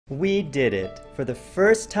We did it. For the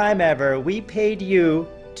first time ever, we paid you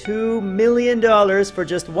 $2 million for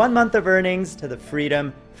just 1 month of earnings to the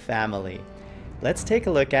Freedom family. Let's take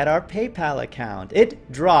a look at our PayPal account.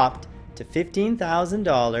 It dropped to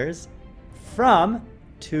 $15,000 from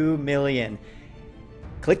 $2 million.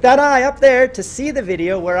 Click that eye up there to see the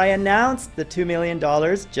video where I announced the $2 million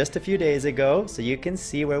just a few days ago so you can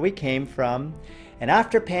see where we came from. And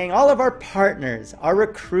after paying all of our partners, our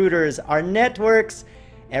recruiters, our networks,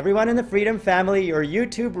 everyone in the Freedom family, your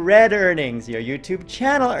YouTube Red earnings, your YouTube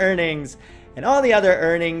channel earnings, and all the other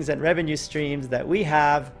earnings and revenue streams that we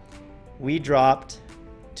have, we dropped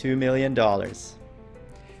 $2 million.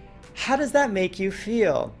 How does that make you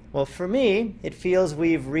feel? Well, for me, it feels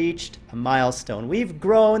we've reached a milestone. We've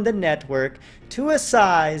grown the network to a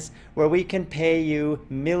size where we can pay you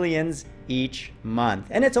millions each month.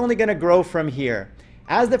 And it's only going to grow from here.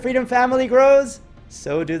 As the Freedom family grows,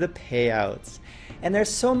 so do the payouts. And there's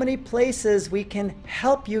so many places we can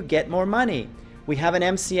help you get more money. We have an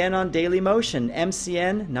MCN on Dailymotion,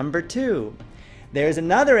 MCN number 2. There's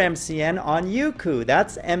another MCN on Youku,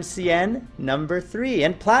 that's MCN number 3,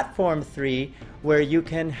 and Platform 3, where you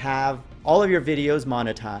can have all of your videos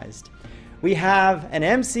monetized. We have an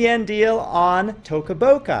MCN deal on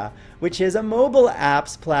Tokaboka, which is a mobile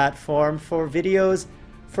apps platform for videos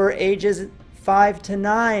for ages 5 to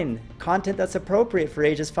 9, content that's appropriate for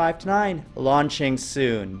ages 5 to 9, launching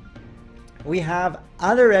soon. We have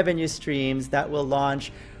other revenue streams that will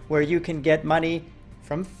launch where you can get money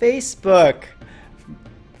from Facebook,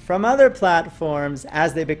 from other platforms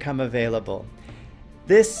as they become available.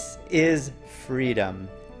 This is Freedom,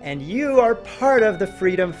 and you are part of the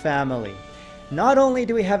Freedom family. Not only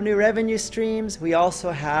do we have new revenue streams, we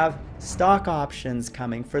also have stock options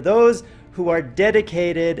coming for those who are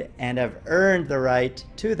dedicated and have earned the right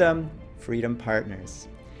to them, Freedom partners.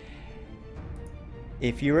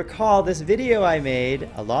 If you recall this video I made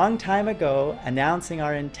a long time ago announcing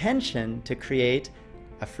our intention to create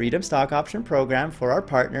a Freedom stock option program for our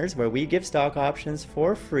partners where we give stock options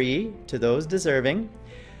for free to those deserving,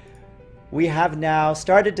 we have now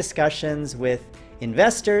started discussions with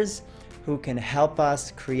investors who can help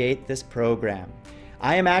us create this program.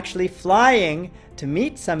 I am actually flying to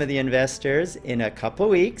meet some of the investors in a couple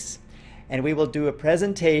weeks, and we will do a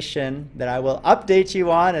presentation that I will update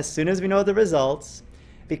you on as soon as we know the results,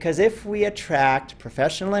 because if we attract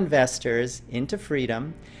professional investors into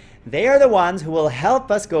Freedom, they are the ones who will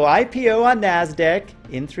help us go IPO on NASDAQ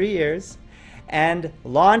in 3 years and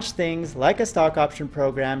launch things like a stock option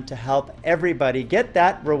program to help everybody get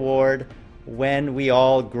that reward when we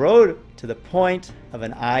all grow to the point of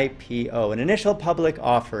an IPO, an initial public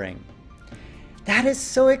offering. That is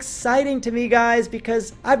so exciting to me, guys,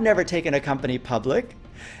 because I've never taken a company public,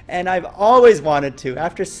 and I've always wanted to.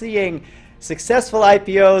 After seeing successful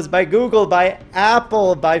IPOs by Google, by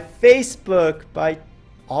Apple, by Facebook, by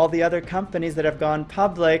all the other companies that have gone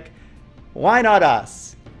public, why not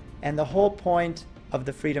us? And the whole point of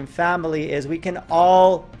the Freedom family is we can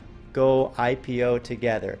all go IPO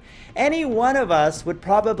together. Any one of us would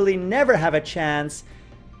probably never have a chance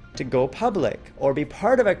to go public or be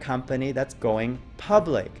part of a company that's going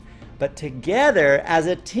public. But together as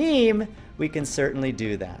a team, we can certainly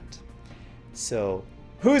do that. So,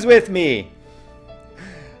 who's with me?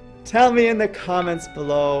 Tell me in the comments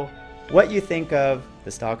below what you think of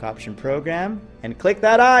the stock option program, and click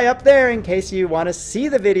that eye up there in case you want to see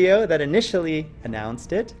the video that initially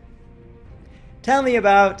announced it. Tell me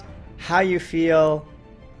about how you feel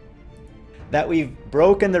that we've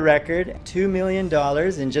broken the record, $2 million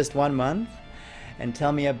in just 1 month, and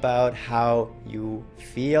tell me about how you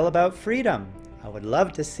feel about Freedom. I would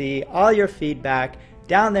love to see all your feedback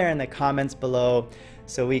down there in the comments below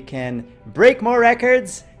so we can break more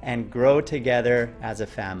records and grow together as a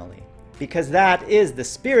family. Because that is the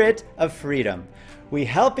spirit of Freedom. We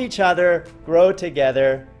help each other grow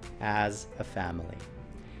together as a family.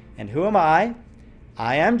 And who am I?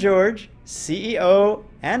 I am George, CEO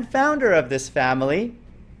and founder of this family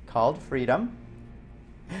called Freedom.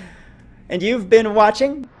 And you've been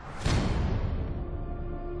watching.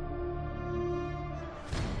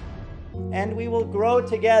 And we will grow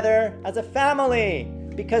together as a family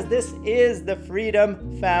because this is the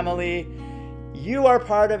Freedom family. You are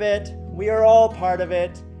part of it, we are all part of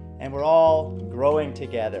it, and we're all growing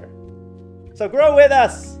together. So grow with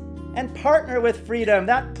us and partner with Freedom.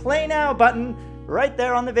 That Play Now button right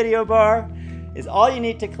there on the video bar is all you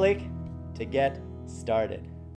need to click to get started.